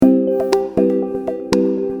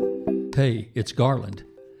Hey, it's Garland,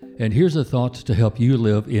 and here's a thought to help you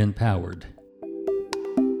live empowered.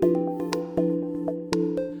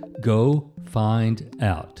 Go find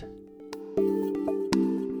out.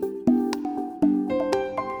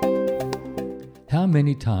 How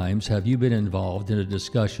many times have you been involved in a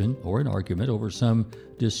discussion or an argument over some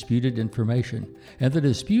disputed information, and the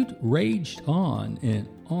dispute raged on and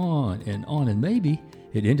on and on, and maybe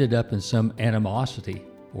it ended up in some animosity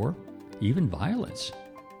or even violence?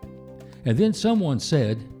 And then someone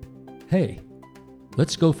said, "Hey,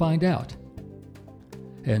 let's go find out."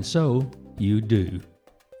 And so you do.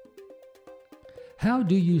 How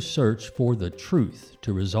do you search for the truth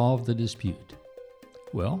to resolve the dispute?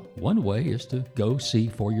 Well, one way is to go see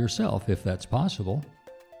for yourself if that's possible.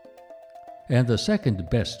 And the second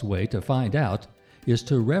best way to find out is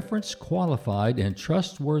to reference qualified and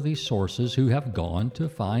trustworthy sources who have gone to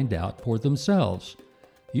find out for themselves.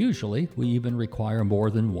 Usually, we even require more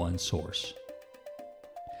than one source.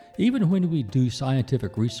 Even when we do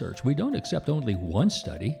scientific research, we don't accept only one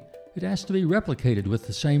study. It has to be replicated with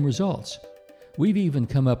the same results. We've even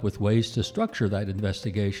come up with ways to structure that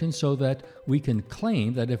investigation so that we can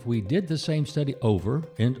claim that if we did the same study over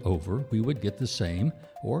and over, we would get the same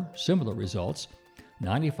or similar results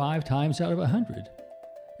 95 times out of 100.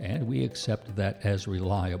 And we accept that as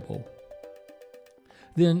reliable.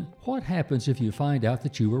 Then what happens if you find out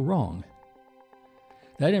that you were wrong?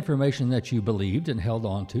 That information that you believed and held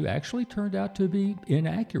on to actually turned out to be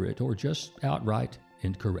inaccurate or just outright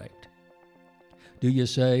incorrect. Do you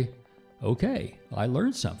say, "Okay, I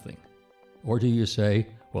learned something"? Or do you say,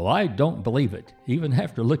 "Well, I don't believe it, even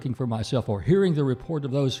after looking for myself or hearing the report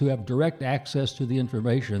of those who have direct access to the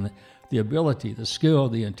information, the ability, the skill,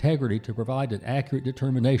 the integrity to provide an accurate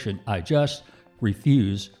determination. I just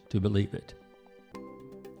refuse to believe it"?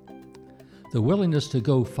 The willingness to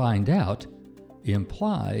go find out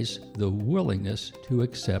implies the willingness to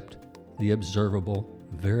accept the observable,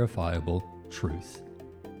 verifiable truth.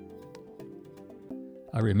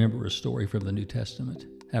 I remember a story from the New Testament.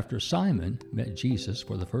 After Simon met Jesus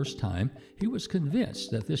for the first time, he was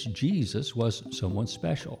convinced that this Jesus was someone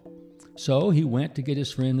special. So he went to get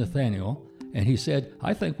his friend Nathanael, and he said,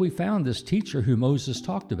 "I think we found this teacher who Moses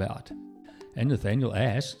talked about." And Nathanael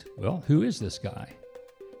asked, "Well, who is this guy?"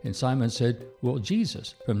 And Simon said, "Well,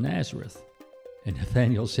 Jesus from Nazareth." And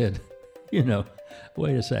Nathanael said,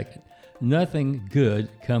 "Wait a second. Nothing good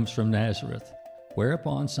comes from Nazareth."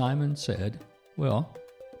 Whereupon Simon said, "Well,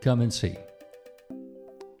 come and see."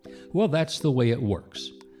 Well, that's the way it works.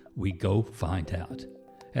 We go find out.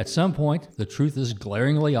 At some point, the truth is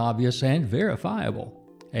glaringly obvious and verifiable.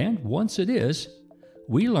 And once it is,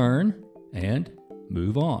 we learn and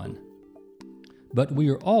move on. But we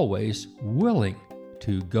are always willing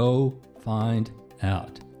to go find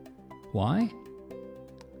out. Why?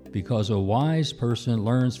 Because a wise person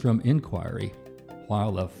learns from inquiry,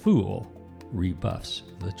 while a fool rebuffs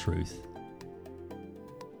the truth.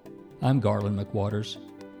 I'm Garland McWaters.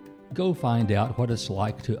 Go find out what it's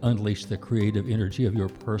like to unleash the creative energy of your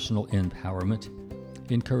personal empowerment.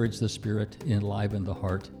 Encourage the spirit, enliven the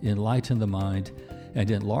heart, enlighten the mind, and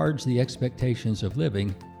enlarge the expectations of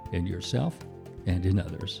living in yourself and in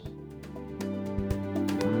others.